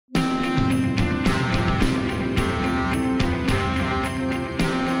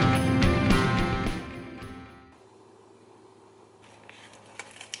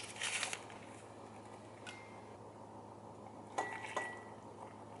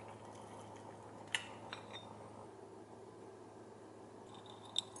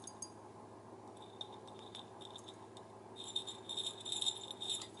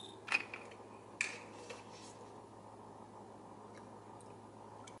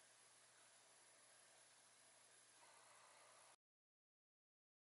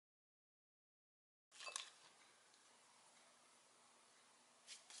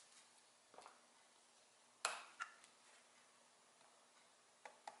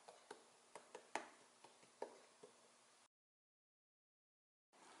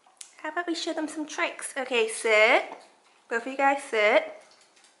How about we show them some tricks? Okay, sit. Both of you guys sit.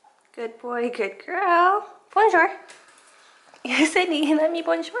 Good boy, good girl. Bonjour. Sydney, let me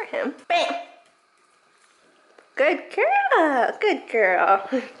bonjour him. Bam. Good girl, good girl.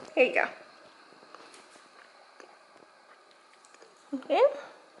 Here you go. Okay.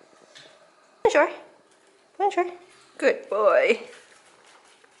 Bonjour. Bonjour. Good boy.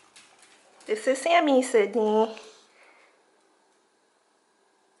 This is Sammy, Sydney.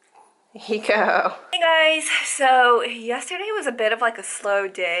 Here you go. Hey guys, so yesterday was a bit of like a slow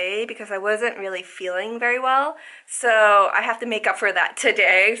day because I wasn't really feeling very well. So I have to make up for that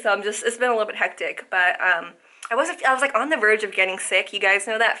today. So it's been a little bit hectic, but I was like on the verge of getting sick. You guys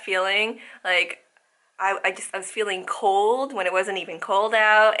know that feeling? Like I was feeling cold when it wasn't even cold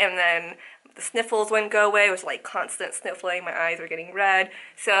out, and then the sniffles wouldn't go away. It was like constant sniffling. My eyes were getting red.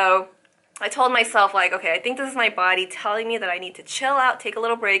 So I told myself, like, okay, I think this is my body telling me that I need to chill out, take a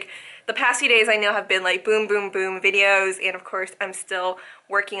little break. The past few days I know have been like boom, boom, boom videos, and of course I'm still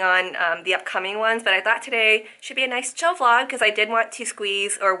working on the upcoming ones, but I thought today should be a nice chill vlog because I did want to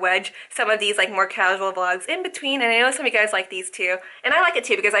squeeze or wedge some of these like more casual vlogs in between, and I know some of you guys like these too, and I like it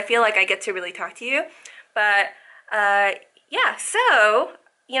too because I feel like I get to really talk to you. But yeah, so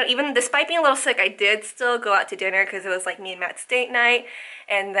you know, even despite being a little sick, I did still go out to dinner because it was like me and Matt's date night,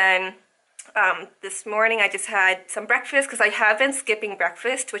 and then this morning I just had some breakfast because I have been skipping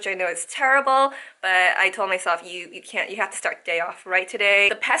breakfast, which I know is terrible, but I told myself you have to start the day off right today.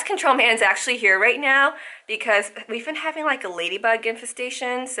 The pest control man's actually here right now because we've been having like a ladybug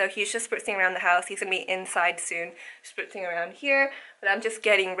infestation, so he's just spritzing around the house. He's gonna be inside soon, spritzing around here, but I'm just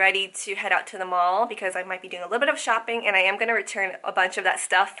getting ready to head out to the mall because I might be doing a little bit of shopping, and I am gonna return a bunch of that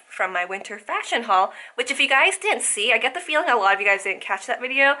stuff from my winter fashion haul, which if you guys didn't see, I get the feeling a lot of you guys didn't catch that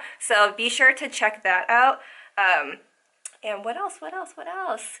video, so be sure to check that out. And what else?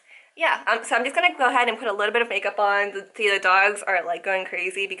 Yeah, so I'm just gonna go ahead and put a little bit of makeup on. The dogs are like going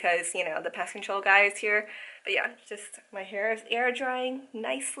crazy because, you know, the pest control guy is here. But yeah, just my hair is air drying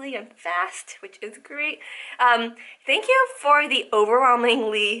nicely and fast, which is great. Thank you for the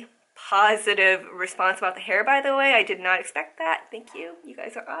overwhelmingly positive response about the hair, by the way. I did not expect that. Thank you. You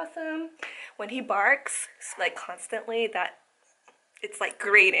guys are awesome. When he barks, like constantly, that it's like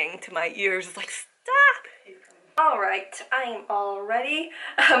grating to my ears. It's like, stop! Alright, I am all ready.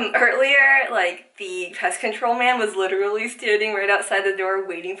 Earlier, like, the pest control man was literally standing right outside the door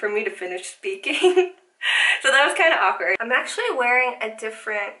waiting for me to finish speaking. So that was kind of awkward. I'm actually wearing a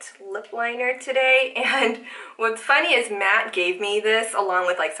different lip liner today, and what's funny is Matt gave me this along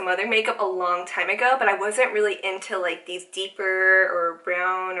with like some other makeup a long time ago, but I wasn't really into like these deeper or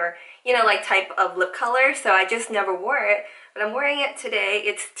brown or, you know, like type of lip color, so I just never wore it. But I'm wearing it today.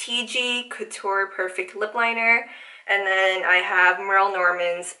 It's Tigi Couture Perfect Lip Liner, and then I have Merle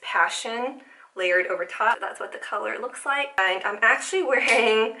Norman's Passion layered over top. That's what the color looks like. And I'm actually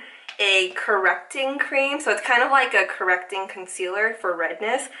wearing a correcting cream, so it's kind of like a correcting concealer for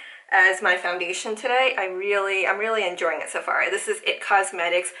redness as my foundation today. I'm really enjoying it so far. This is It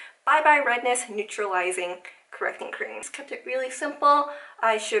Cosmetics Bye Bye Redness Neutralizing Correcting Cream. Just kept it really simple.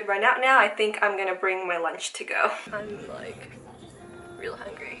 I should run out now. I think I'm gonna bring my lunch to go. I'm like real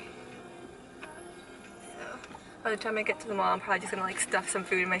hungry. So by the time I get to the mall, I'm probably just gonna like stuff some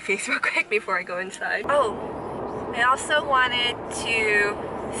food in my face real quick before I go inside. Oh, I also wanted to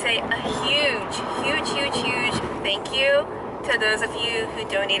say a huge thank you to those of you who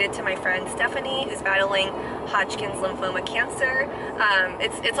donated to my friend Stephanie, who's battling Hodgkin's lymphoma cancer.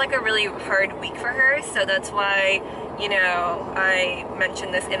 It's like a really hard week for her, so that's why, you know, I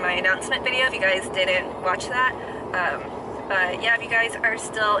mentioned this in my announcement video if you guys didn't watch that. But yeah, if you guys are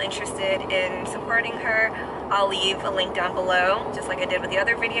still interested in supporting her, I'll leave a link down below, just like I did with the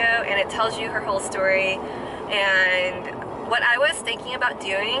other video, and it tells you her whole story. And what I was thinking about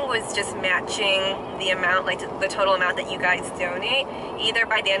doing was just matching the amount, like the total amount that you guys donate, either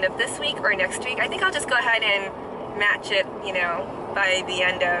by the end of this week or next week. I think I'll just go ahead and match it, you know, by the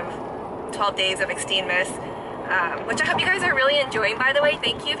end of 12 days of xteeener, which I hope you guys are really enjoying, by the way.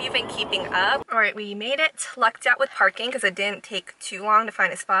 Thank you if you've been keeping up. Alright, we made it. Lucked out with parking because it didn't take too long to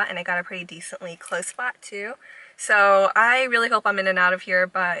find a spot, and I got a pretty decently close spot too. So I really hope I'm in and out of here,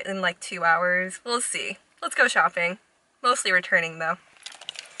 but in like 2 hours. We'll see. Let's go shopping. Mostly returning though.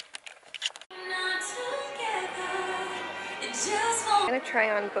 I'm gonna try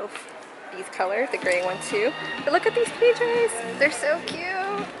on both these colors, the gray one too. But look at these PJs, they're so cute.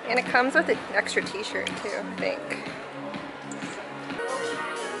 And it comes with an extra t-shirt too, I think.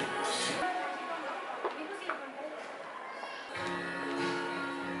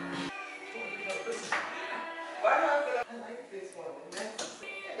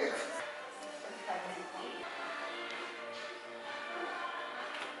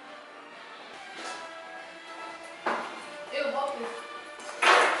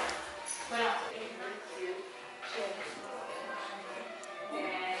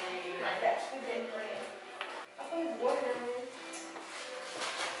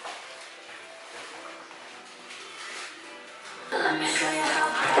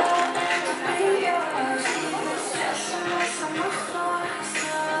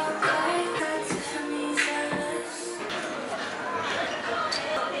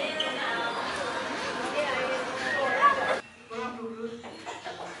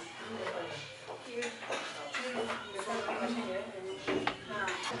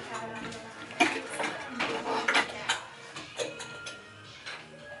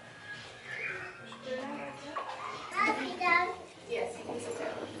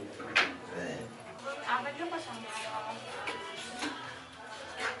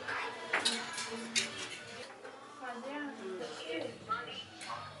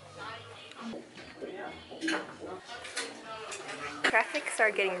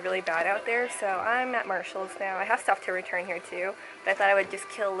 started getting really bad out there, so I'm at Marshall's now. I have stuff to return here too, but I thought I would just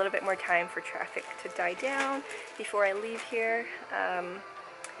kill a little bit more time for traffic to die down before I leave here. I'm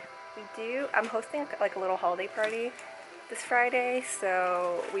hosting like a little holiday party this Friday,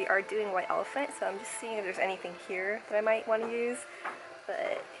 so we are doing White Elephant, so I'm just seeing if there's anything here that I might want to use,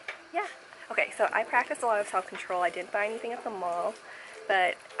 but yeah. Okay, so I practiced a lot of self-control. I didn't buy anything at the mall,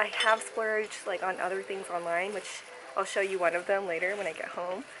 but I have splurged like on other things online, which I'll show you one of them later when I get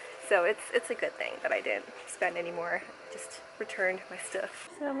home. So it's a good thing that I didn't spend any more, just returned my stuff.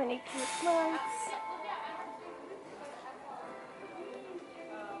 So many cute mugs.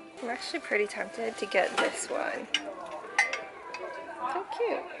 I'm actually pretty tempted to get this one. So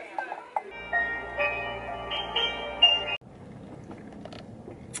cute.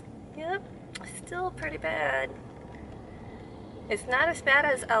 Yep, still pretty bad. It's not as bad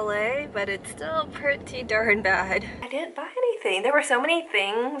as LA, but it's still pretty darn bad. I didn't buy anything. There were so many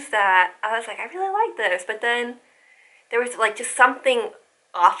things that I was like, I really like this, but then there was like just something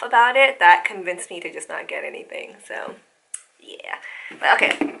off about it that convinced me to just not get anything. So yeah, but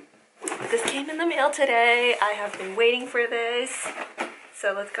okay. This came in the mail today. I have been waiting for this.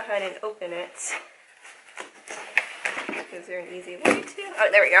 So let's go ahead and open it. Is there an easy way to? Oh,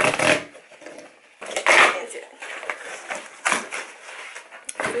 there we go.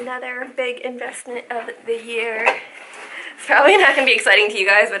 Another big investment of the year. It's probably not going to be exciting to you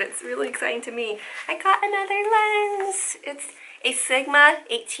guys, but it's really exciting to me. I got another lens. It's a Sigma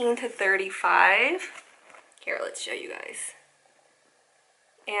 18-35. Here, let's show you guys.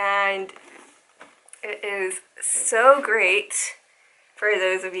 And it is so great for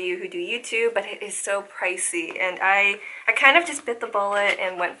those of you who do YouTube, but it is so pricey. And I kind of just bit the bullet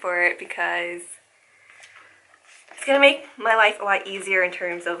and went for it because it's gonna make my life a lot easier in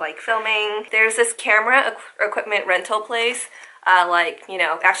terms of like filming. There's this camera equipment rental place, like, you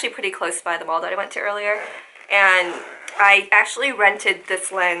know, actually pretty close by the mall that I went to earlier. And I actually rented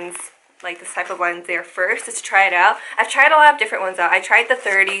this lens, like this type of lens there first, just to try it out. I've tried a lot of different ones out. I tried the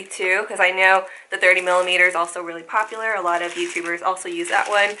 30 too, because I know the 30mm is also really popular. A lot of YouTubers also use that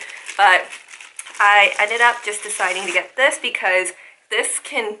one. But I ended up just deciding to get this because this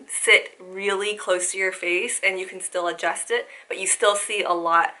can sit really close to your face and you can still adjust it, but you still see a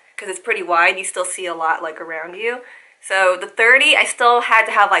lot, because it's pretty wide, you still see a lot like around you. So the 30, I still had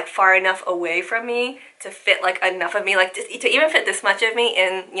to have like far enough away from me to fit like enough of me, like to even fit this much of me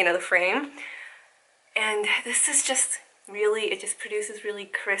in, you know, the frame. And this is just really, it just produces really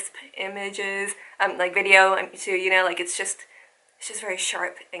crisp images, like video too, you know, like it's just very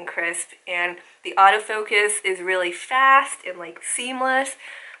sharp and crisp, and the autofocus is really fast and like seamless.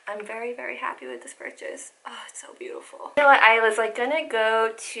 I'm very, very happy with this purchase. Oh, it's so beautiful. You know what, I was like gonna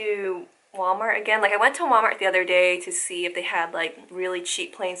go to Walmart again. Like I went to Walmart the other day to see if they had like really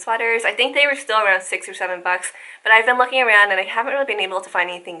cheap plain sweaters. I think they were still around $6 or $7, but I've been looking around and I haven't really been able to find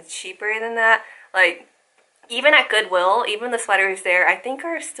anything cheaper than that. Like even at Goodwill, even the sweaters there I think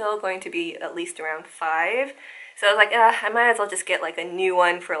are still going to be at least around $5. So I was like, I might as well just get like a new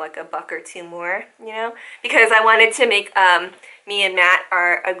one for like $1 or $2 more, you know? Because I wanted to make me and Matt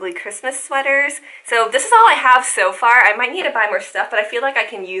our ugly Christmas sweaters. So this is all I have so far. I might need to buy more stuff, but I feel like I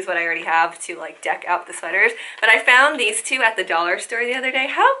can use what I already have to like deck out the sweaters. But I found these two at the dollar store the other day.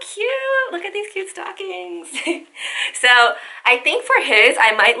 How cute! Look at these cute stockings. So I think for his,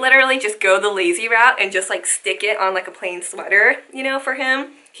 I might literally just go the lazy route and just like stick it on like a plain sweater, you know, for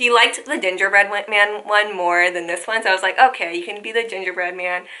him. He liked the gingerbread man one more than this one, so I was like, okay, you can be the gingerbread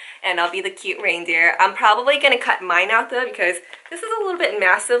man and I'll be the cute reindeer. I'm probably going to cut mine out though because this is a little bit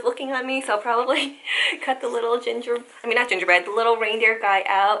massive looking on me, so I'll probably cut the little the little reindeer guy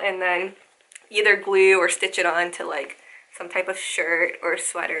out and then either glue or stitch it on to like some type of shirt or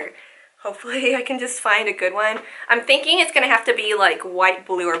sweater. Hopefully I can just find a good one. I'm thinking it's going to have to be like white,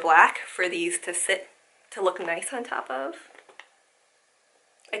 blue, or black for these to look nice on top of.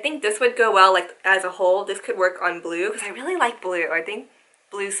 I think this would go well, like, as a whole. This could work on blue, because I really like blue. I think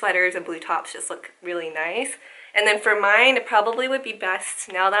blue sweaters and blue tops just look really nice. And then for mine, it probably would be best,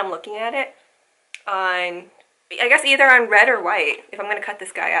 now that I'm looking at it, on, I guess either on red or white, if I'm going to cut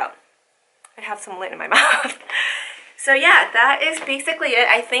this guy out. I have some lint in my mouth. So yeah, that is basically it.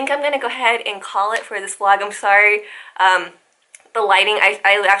 I think I'm going to go ahead and call it for this vlog. I'm sorry. The lighting,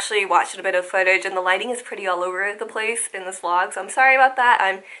 I actually watched a bit of footage and the lighting is pretty all over the place in this vlog, so I'm sorry about that.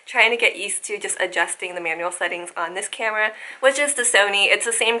 I'm trying to get used to just adjusting the manual settings on this camera, which is the Sony. It's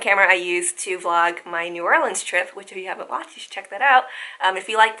the same camera I used to vlog my New Orleans trip, which if you haven't watched, you should check that out if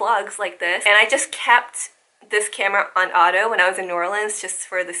you like vlogs like this. And I just kept this camera on auto when I was in New Orleans just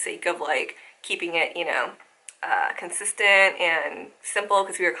for the sake of like keeping it, you know, consistent and simple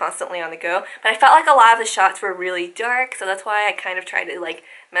because we were constantly on the go. But I felt like a lot of the shots were really dark, so that's why I kind of tried to like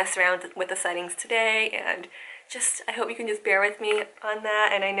mess around with the settings today, and just I hope you can just bear with me on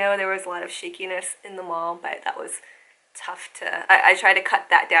that. And I know there was a lot of shakiness in the mall, but that was tough to, I try to cut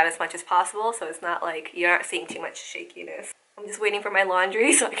that down as much as possible so it's not like you're not seeing too much shakiness. I'm just waiting for my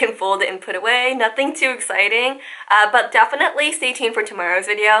laundry so I can fold it and put away. Nothing too exciting, but definitely stay tuned for tomorrow's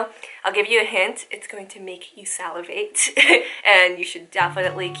video. I'll give you a hint. It's going to make you salivate and you should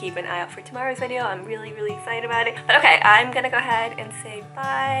definitely keep an eye out for tomorrow's video. I'm really, really excited about it. But okay, I'm gonna go ahead and say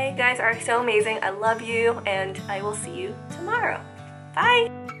bye. You guys are so amazing. I love you and I will see you tomorrow.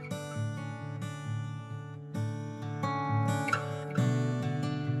 Bye!